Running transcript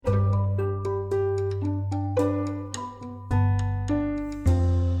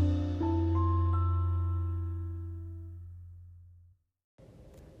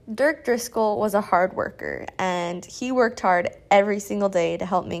Dirk Driscoll was a hard worker, and he worked hard every single day to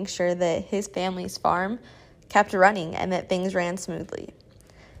help make sure that his family's farm kept running and that things ran smoothly.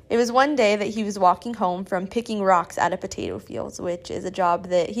 It was one day that he was walking home from picking rocks out of potato fields, which is a job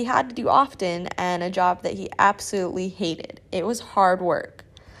that he had to do often and a job that he absolutely hated. It was hard work.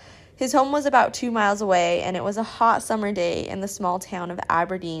 His home was about 2 miles away, and it was a hot summer day in the small town of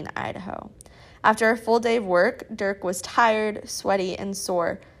Aberdeen, Idaho. After a full day of work, Dirk was tired, sweaty, and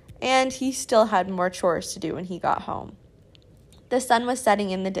sore, and he still had more chores to do when he got home. The sun was setting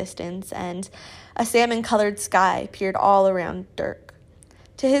in the distance, and a salmon-colored sky peered all around Dirk.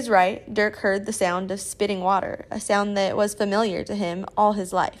 To his right, Dirk heard the sound of spitting water, a sound that was familiar to him all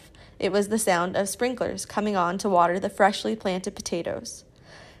his life. It was the sound of sprinklers coming on to water the freshly planted potatoes.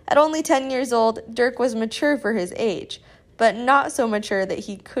 At only 10 years old, Dirk was mature for his age, but not so mature that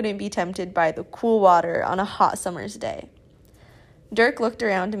he couldn't be tempted by the cool water on a hot summer's day. Dirk looked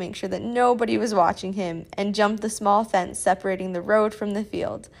around to make sure that nobody was watching him and jumped the small fence separating the road from the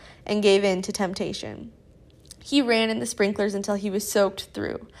field and gave in to temptation. He ran in the sprinklers until he was soaked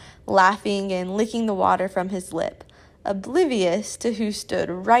through, laughing and licking the water from his lip, oblivious to who stood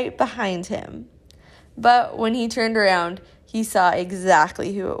right behind him. But when he turned around, he saw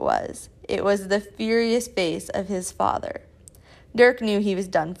exactly who it was. It was the furious face of his father. Dirk knew he was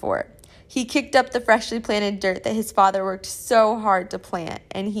done for. He kicked up the freshly planted dirt that his father worked so hard to plant,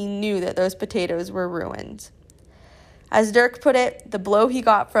 and he knew that those potatoes were ruined. As Dirk put it, the blow he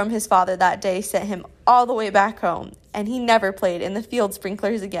got from his father that day sent him all the way back home, and he never played in the field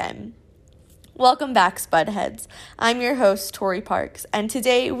sprinklers again. Welcome back, Spudheads. I'm your host, Tori Parks, and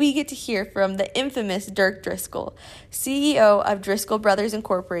today we get to hear from the infamous Dirk Driscoll, CEO of Driscoll Brothers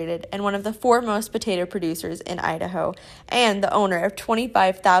Incorporated and one of the foremost potato producers in Idaho, and the owner of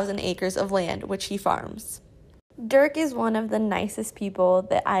 25,000 acres of land which he farms. Dirk is one of the nicest people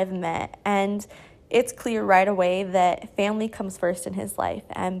that I've met, and it's clear right away that family comes first in his life,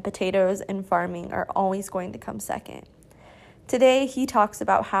 and potatoes and farming are always going to come second. Today, he talks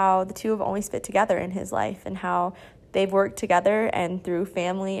about how the two have always fit together in his life and how they've worked together, and through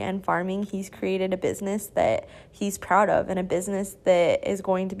family and farming, he's created a business that he's proud of and a business that is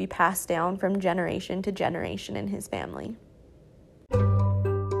going to be passed down from generation to generation in his family.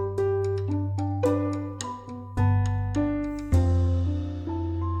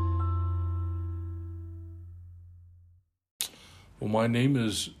 Well, my name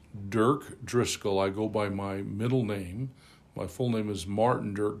is Dirk Driscoll. I go by my middle name. My full name is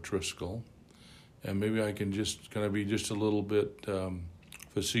Martin Dirk Driscoll. And maybe I can be just a little bit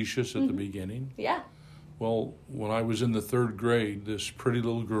facetious at the beginning. Yeah. Well, when I was in the third grade, this pretty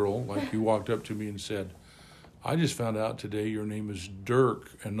little girl, like you, walked up to me and said, "I just found out today your name is Dirk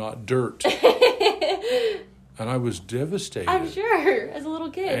and not Dirt." And I was devastated. I'm sure, as a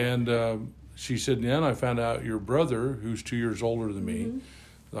little kid. And she said, "Then I found out your brother, who's 2 years older than me,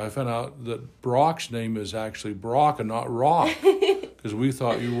 I found out that Brock's name is actually Brock and not Rock, because we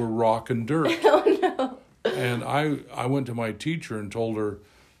thought you were Rock and Dirt." Oh, no. And I went to my teacher and told her,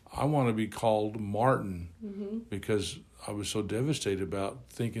 "I want to be called Martin," because I was so devastated about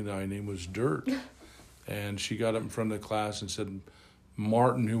thinking that my name was Dirt. And she got up in front of the class and said,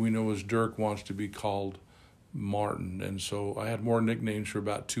 "Martin, who we know as Dirk, wants to be called Martin." And so I had more nicknames for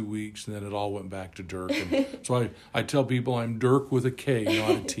about 2 weeks, and then it all went back to Dirk. And so I tell people I'm Dirk with a K,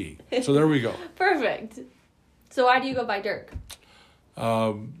 not a T. So there we go. Perfect. So why do you go by Dirk?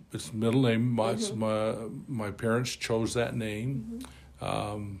 It's middle name. My parents chose that name.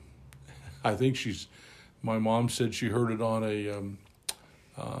 I think my mom said she heard it on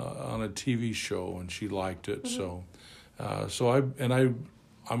a TV show and she liked it. So I'm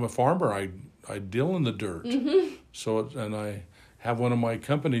a farmer. I deal in the dirt. And I have one of my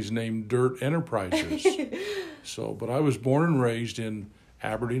companies named Dirt Enterprises. But I was born and raised in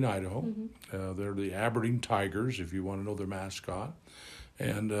Aberdeen, Idaho. They're the Aberdeen Tigers, if you want to know their mascot.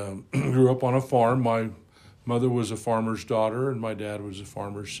 And grew up on a farm. My mother was a farmer's daughter, and my dad was a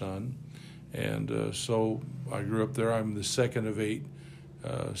farmer's son. And so I grew up there. I'm the second of 8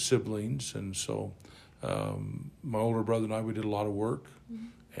 siblings. And so my older brother and I, we did a lot of work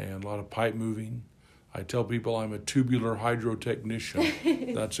and a lot of pipe moving. I tell people I'm a tubular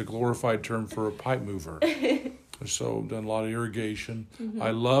hydrotechnician. That's a glorified term for a pipe mover. So done a lot of irrigation.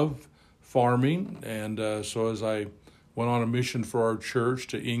 I love farming, and so as I went on a mission for our church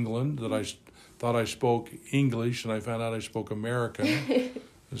to England, that I thought I spoke English, and I found out I spoke American.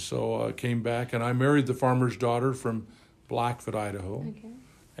 So I came back, and I married the farmer's daughter from Blackfoot, Idaho. Okay.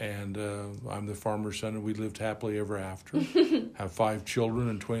 And I'm the farmer's son, and we lived happily ever after. Have 5 children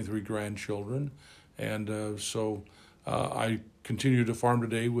and 23 grandchildren. And so I continue to farm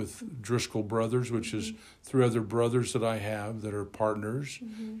today with Driscoll Brothers, which is 3 other brothers that I have that are partners.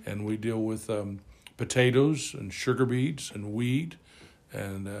 And we deal with potatoes and sugar beets and wheat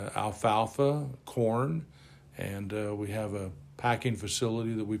and alfalfa, corn. And we have a packing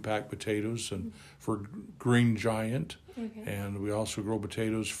facility that we pack potatoes and for Green Giant. And we also grow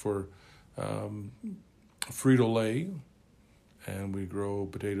potatoes for Frito-Lay. And we grow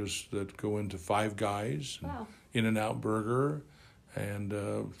potatoes that go into Five Guys, and In-N-Out Burger,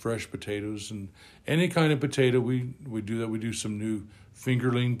 and fresh potatoes. And any kind of potato, we do that. We do some new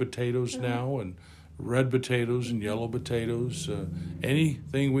fingerling potatoes now, and red potatoes and yellow potatoes.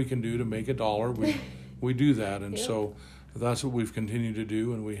 Anything we can do to make $1, we do that. And so that's what we've continued to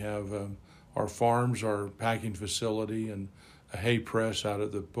do. And we have our farms, our packing facility, and a hay press out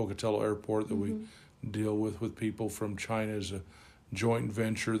at the Pocatello Airport that we deal with people from China as a joint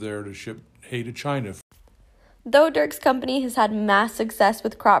venture there to ship hay to China. Though Dirk's company has had mass success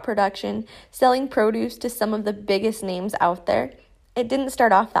with crop production, selling produce to some of the biggest names out there, it didn't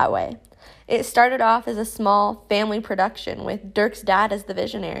start off that way. It started off as a small family production with Dirk's dad as the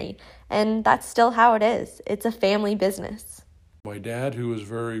visionary, and that's still how it is. It's a family business. My dad, who was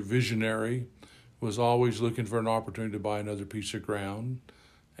very visionary, was always looking for an opportunity to buy another piece of ground.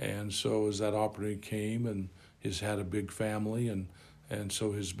 And so as that opportunity came, and he's had a big family, and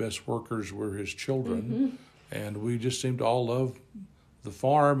so his best workers were his children. And we just seemed to all love the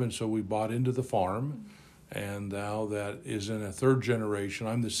farm, and so we bought into the farm. And now that is in a third generation.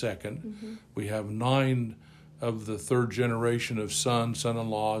 I'm the second. We have 9 of the third generation of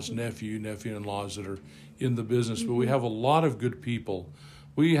son-in-laws, nephew-in-laws that are in the business. But we have a lot of good people.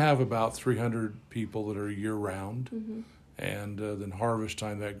 We have about 300 people that are year-round. And then harvest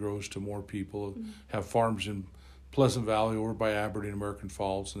time, that grows to more people. Have farms in Pleasant Valley over by Aberdeen, American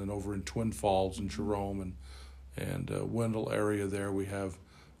Falls, and then over in Twin Falls and Jerome and Wendell area there. We have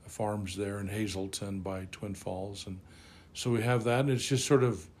farms there in Hazelton by Twin Falls. And so we have that, and it's just sort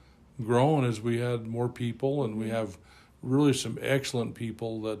of grown as we had more people, and we have really some excellent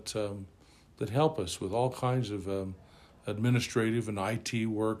people that help us with all kinds of administrative and IT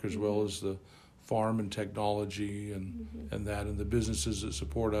work, as well as the farm and technology and that, and the businesses that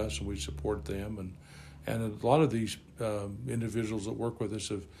support us, and we support them. And a lot of these individuals that work with us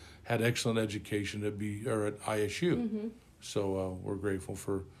have had excellent education at ISU. So we're grateful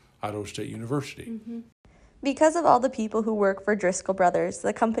for Idaho State University. Because of all the people who work for Driscoll Brothers,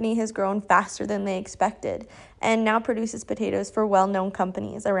 the company has grown faster than they expected and now produces potatoes for well-known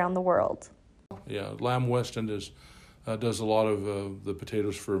companies around the world. Yeah, Lamb Weston does a lot of the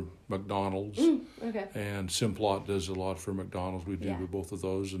potatoes for McDonald's. And Simplot does a lot for McDonald's. We do with both of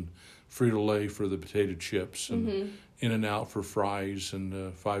those. And Frito-Lay for the potato chips. And In-N-Out for fries,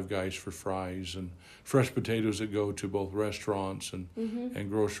 and Five Guys for fries. And fresh potatoes that go to both restaurants and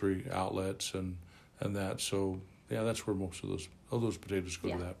grocery outlets and that. So, yeah, that's where most of those potatoes go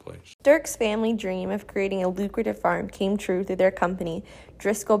to that place. Dirk's family dream of creating a lucrative farm came true through their company,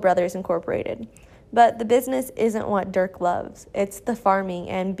 Driscoll Brothers Incorporated. But the business isn't what Dirk loves. It's the farming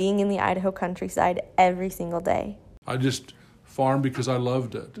and being in the Idaho countryside every single day. I just farmed because I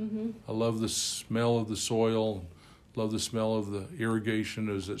loved it. I love the smell of the soil, love the smell of the irrigation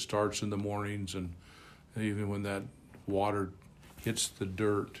as it starts in the mornings, and even when that water hits the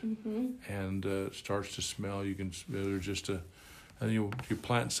dirt and it starts to smell, you can smell just and you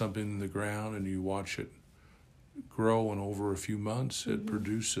plant something in the ground and you watch it grow, and over a few months it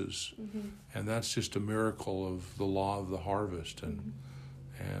produces, and that's just a miracle of the law of the harvest, and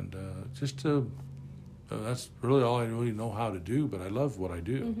that's really all I really know how to do, but I love what I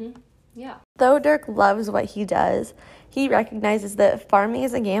do. Though Dirk loves what he does, he recognizes that farming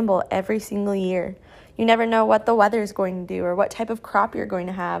is a gamble every single year. You never know what the weather is going to do, or what type of crop you're going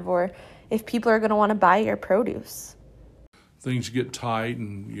to have, or if people are going to want to buy your produce. Things get tight,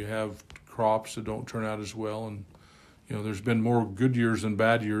 and you have crops that don't turn out as well, and there's been more good years than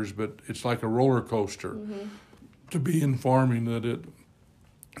bad years, but it's like a roller coaster to be in farming, that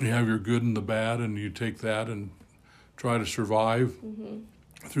you have your good and the bad, and you take that and try to survive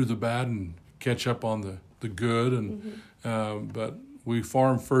through the bad and catch up on the good. And but we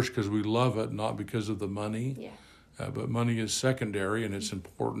farm first because we love it, not because of the money. But money is secondary, and it's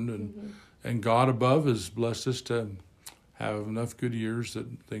important, and God above has blessed us to have enough good years that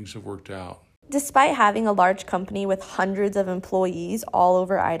things have worked out. Despite having a large company with hundreds of employees all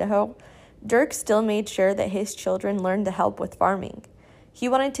over Idaho, Dirk still made sure that his children learned to help with farming. He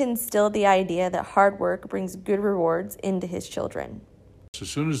wanted to instill the idea that hard work brings good rewards into his children. As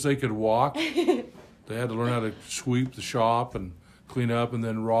soon as they could walk, they had to learn how to sweep the shop and clean up, and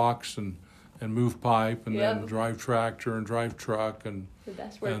then rocks and and move pipe and Yep. then drive tractor and drive truck and The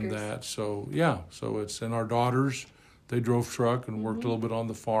best workers. that. So yeah, so it's, and our daughters, they drove truck and worked a little bit on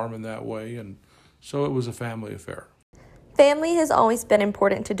the farm in that way, and so it was a family affair. Family has always been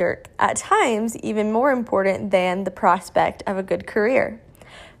important to Dirk, at times even more important than the prospect of a good career.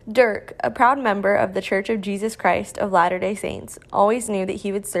 Dirk, a proud member of the Church of Jesus Christ of Latter-day Saints, always knew that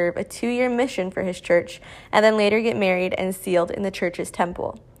he would serve a 2-year mission for his church and then later get married and sealed in the church's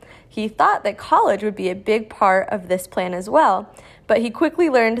temple. He thought that college would be a big part of this plan as well, but he quickly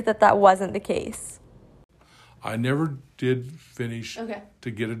learned that that wasn't the case. I never did finish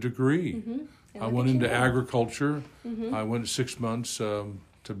to get a degree. I went into agriculture. I went 6 months to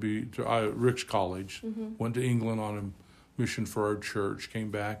Rick's College. Went to England on a mission for our church. Came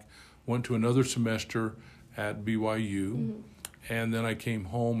back. Went to another semester at BYU. And then I came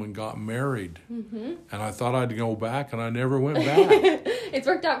home and got married. And I thought I'd go back, and I never went back. It's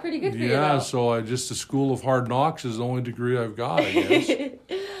worked out pretty good for you, Yeah, though. so the School of Hard Knocks is the only degree I've got, I guess.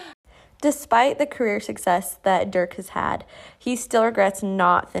 Despite the career success that Dirk has had, he still regrets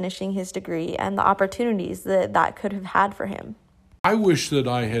not finishing his degree and the opportunities that could have had for him. I wish that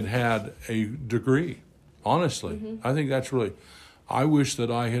I had had a degree, honestly. I think that's really, I wish that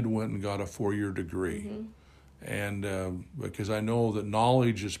I had went and got a 4-year degree. And because I know that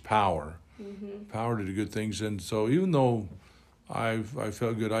knowledge is power, power to do good things. And so even though I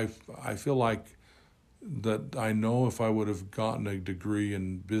felt good, I feel like that I know if I would have gotten a degree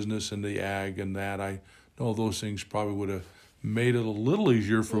in business and the ag and that, I know those things probably would have made it a little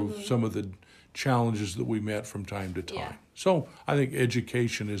easier for some of the challenges that we met from time to time. Yeah. So I think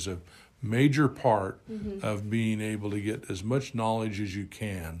education is a major part of being able to get as much knowledge as you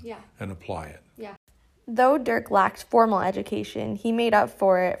can and apply it. Though Dirk lacked formal education, he made up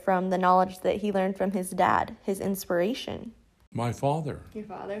for it from the knowledge that he learned from his dad, his inspiration. My father. Your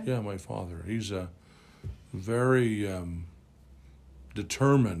father? Yeah, my father. He's a very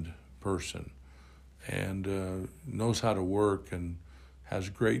determined person and knows how to work and has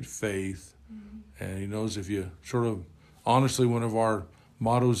great faith. And he knows if you sort of, honestly, one of our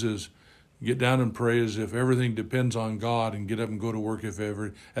mottos is get down and pray as if everything depends on God, and get up and go to work as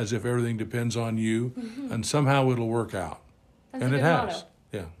if everything depends on you, and somehow it'll work out. That's and a it good has. motto.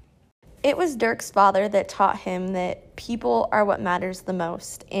 Yeah. It was Dirk's father that taught him that people are what matters the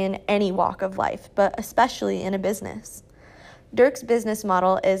most in any walk of life, but especially in a business. Dirk's business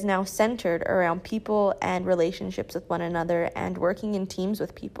model is now centered around people and relationships with one another and working in teams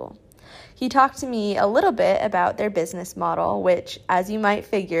with people. He talked to me a little bit about their business model, which, as you might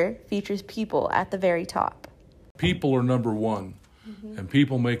figure, features people at the very top. People are number one, and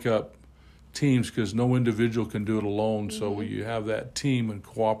people make up teams because no individual can do it alone. So you have that team and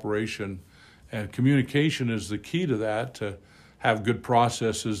cooperation, and communication is the key to that, to have good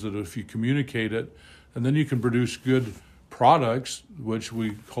processes that if you communicate it, and then you can produce good products, which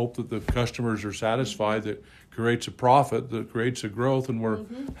we hope that the customers are satisfied, that creates a profit, that creates a growth, and we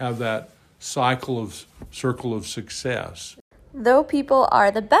have that circle of success. Though people are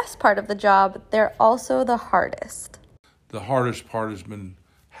the best part of the job, they're also the hardest. The hardest part has been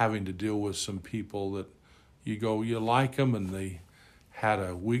having to deal with some people that you like them, and they had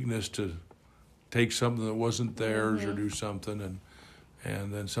a weakness to take something that wasn't theirs or do something,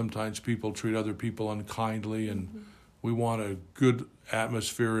 and then sometimes people treat other people unkindly, and we want a good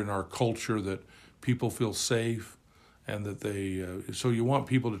atmosphere in our culture that people feel safe, and that so you want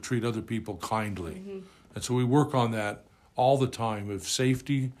people to treat other people kindly. And so we work on that all the time, of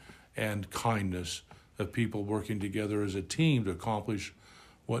safety and kindness, of people working together as a team to accomplish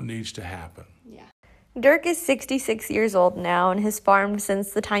what needs to happen. Dirk is 66 years old now and has farmed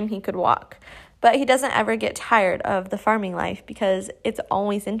since the time he could walk, but he doesn't ever get tired of the farming life because it's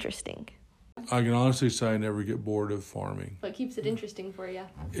always interesting. I can honestly say I never get bored of farming. What keeps it interesting for you?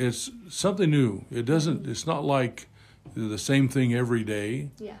 It's something new. It's not like the same thing every day.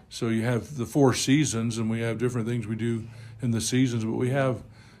 Yeah. So you have the 4 seasons, and we have different things we do in the seasons, but we have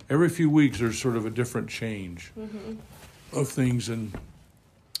every few weeks there's sort of a different change of things. In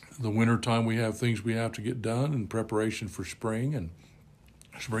the wintertime we have things we have to get done in preparation for spring, and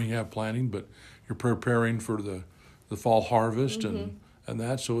spring you have planting, but you're preparing for the fall harvest and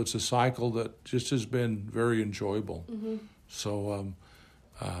that. So it's a cycle that just has been very enjoyable. So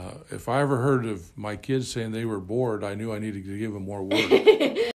if I ever heard of my kids saying they were bored, I knew I needed to give them more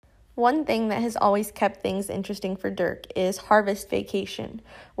work. One thing that has always kept things interesting for Dirk is Harvest Vacation,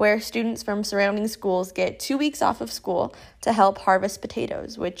 where students from surrounding schools get 2 weeks off of school to help harvest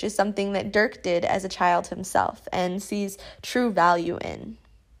potatoes, which is something that Dirk did as a child himself and sees true value in.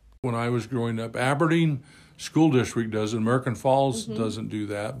 When I was growing up, Aberdeen School District does it. American Falls doesn't do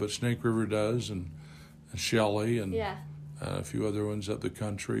that, but Snake River does, and Shelley, and a few other ones up the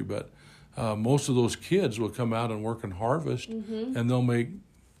country. But most of those kids will come out and work in harvest, and they'll make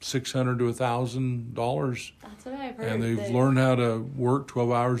 $600 to $1,000. That's what I've heard. And they've learned how to work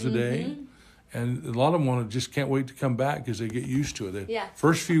 12 hours a day. And a lot of them just can't wait to come back because they get used to it.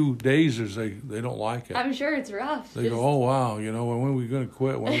 First few days they don't like it. I'm sure it's rough. They go, oh wow, when are we going to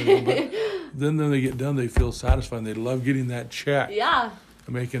quit? But then they get done, they feel satisfied. And they love getting that check. Yeah.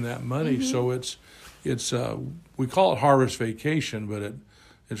 And making that money. So it's we call it harvest vacation, but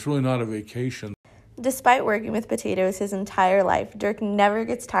it's really not a vacation. Despite working with potatoes his entire life, Dirk never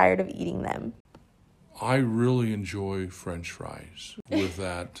gets tired of eating them. I really enjoy French fries with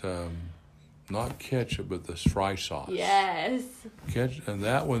that. Not ketchup, but this fry sauce. Yes. Ketchup, and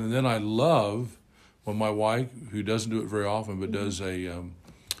that one. And then I love when my wife, who doesn't do it very often, but does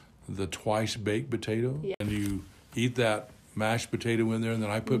the twice baked potato. Yeah. And you eat that mashed potato in there, and then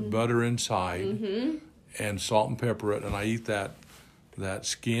I put butter inside and salt and pepper it, and I eat that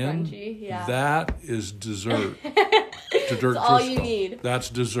skin. Crunchy, yeah. That is dessert. That's all you need. That's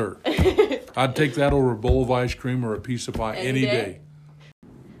dessert. I'd take that over a bowl of ice cream or a piece of pie any day.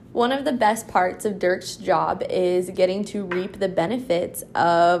 One of the best parts of Dirk's job is getting to reap the benefits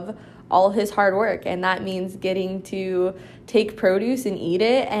of all his hard work, and that means getting to take produce and eat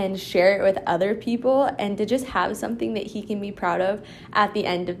it and share it with other people and to just have something that he can be proud of at the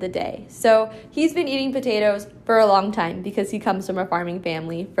end of the day. So he's been eating potatoes for a long time because he comes from a farming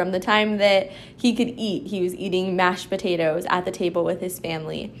family. From the time that he could eat, he was eating mashed potatoes at the table with his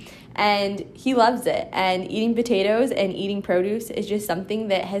family. And he loves it. And eating potatoes and eating produce is just something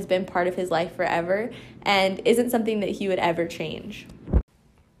that has been part of his life forever and isn't something that he would ever change.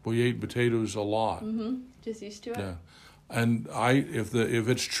 We ate potatoes a lot. Just used to it. Yeah. And if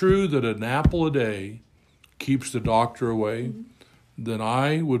it's true that an apple a day keeps the doctor away, then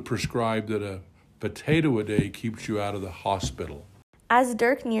I would prescribe that a potato a day keeps you out of the hospital. As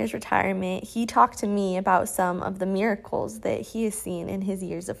Dirk nears retirement, he talked to me about some of the miracles that he has seen in his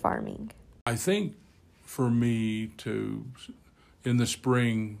years of farming. I think for me in the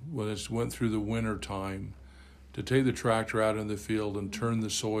spring, when it went through the winter time, to take the tractor out in the field and turn the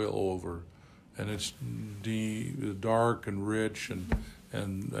soil over, and it's dark and rich and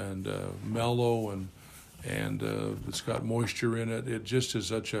mellow and it's got moisture in it. It just is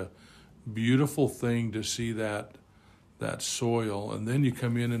such a beautiful thing to see that soil. And then you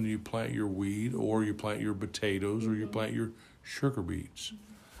come in and you plant your wheat, or you plant your potatoes, or you plant your sugar beets.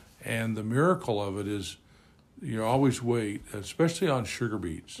 And the miracle of it is you always wait, especially on sugar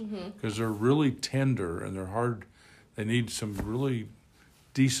beets, because they're really tender and they're hard. They need some really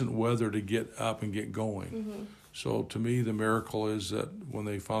decent weather to get up and get going. So to me, the miracle is that when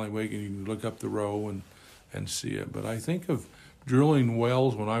they finally wake and you can look up the row and see it. But I think of drilling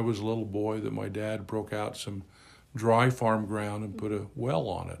wells when I was a little boy, that my dad broke out some dry farm ground and put a well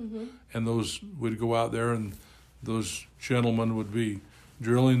on it. And we'd go out there, and those gentlemen would be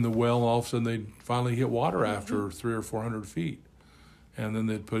drilling the well, and all of a sudden they'd finally hit water after 300 or 400 feet. And then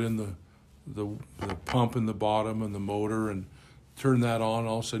they'd put in the pump in the bottom and the motor and turn that on.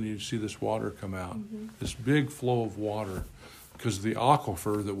 All of a sudden you'd see this water come out, this big flow of water, because the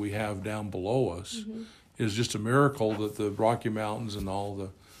aquifer that we have down below us is just a miracle that the Rocky Mountains and all the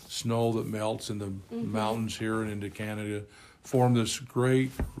snow that melts in the mountains here and into Canada form this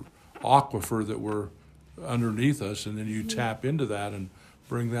great aquifer that we're underneath us, and then you tap into that and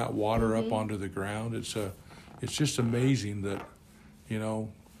bring that water up onto the ground. It's just amazing that, I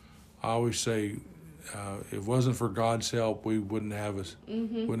always say, if it wasn't for God's help, we wouldn't have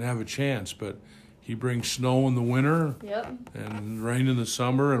a chance. But He brings snow in the winter and rain in the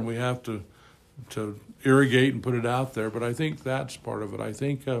summer, and we have to irrigate and put it out there. But I think that's part of it. I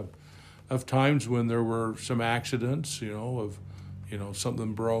think of times when there were some accidents, of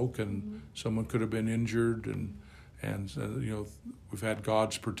something broke and someone could have been injured, and we've had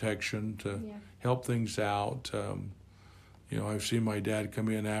God's protection to help things out. I've seen my dad come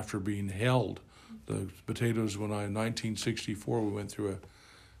in after being held. The potatoes, in 1964, we went through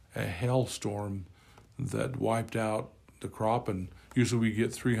a hailstorm that wiped out the crop, and usually we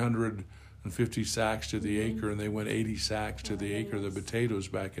get 350 sacks to the acre, and they went 80 sacks to the acre of the potatoes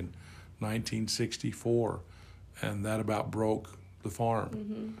back in 1964, and that about broke the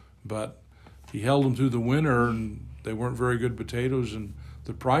farm. But he held them through the winter, and they weren't very good potatoes, and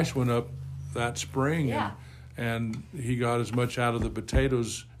the price went up that spring, and he got as much out of the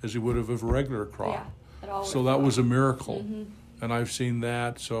potatoes as he would have of a regular crop. So that was a miracle, and I've seen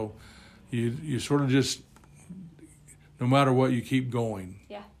that. So you sort of just, no matter what, you keep going.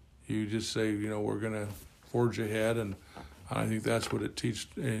 You just say, we're going to forge ahead, and I think that's what it teaches.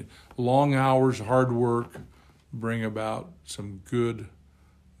 Long hours, hard work, bring about some good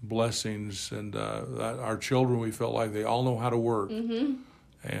blessings, and our children, we felt like they all know how to work,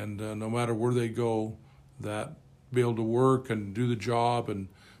 and no matter where they go, that be able to work and do the job and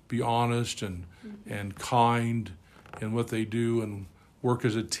be honest and kind in what they do and work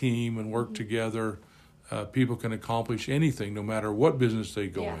as a team and work together. People can accomplish anything, no matter what business they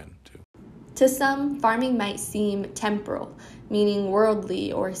go into. To some, farming might seem temporal, meaning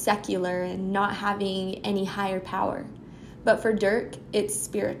worldly or secular and not having any higher power. But for Dirk, it's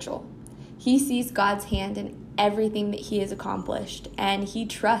spiritual. He sees God's hand in everything that he has accomplished, and he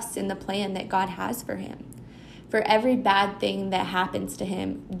trusts in the plan that God has for him. For every bad thing that happens to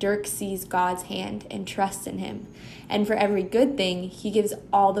him, Dirk sees God's hand and trusts in him. And for every good thing, he gives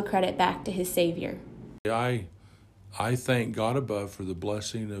all the credit back to his Savior. I thank God above for the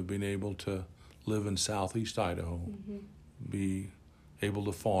blessing of being able to live in southeast Idaho, be able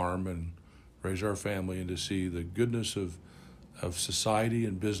to farm and raise our family, and to see the goodness of society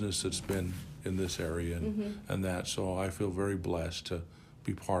and business that's been in this area and that. So I feel very blessed to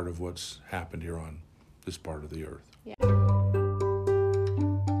be part of what's happened here on this part of the earth. Yeah.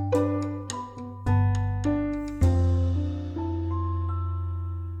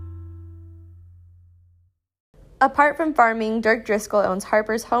 Apart from farming, Dirk Driscoll owns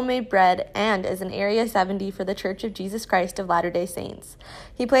Harper's Homemade Bread and is an Area 70 for the Church of Jesus Christ of Latter-day Saints.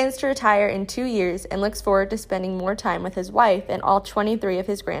 He plans to retire in 2 years and looks forward to spending more time with his wife and all 23 of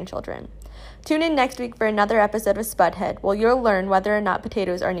his grandchildren. Tune in next week for another episode of Spudhead, where you'll learn whether or not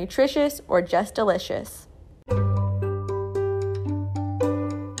potatoes are nutritious or just delicious.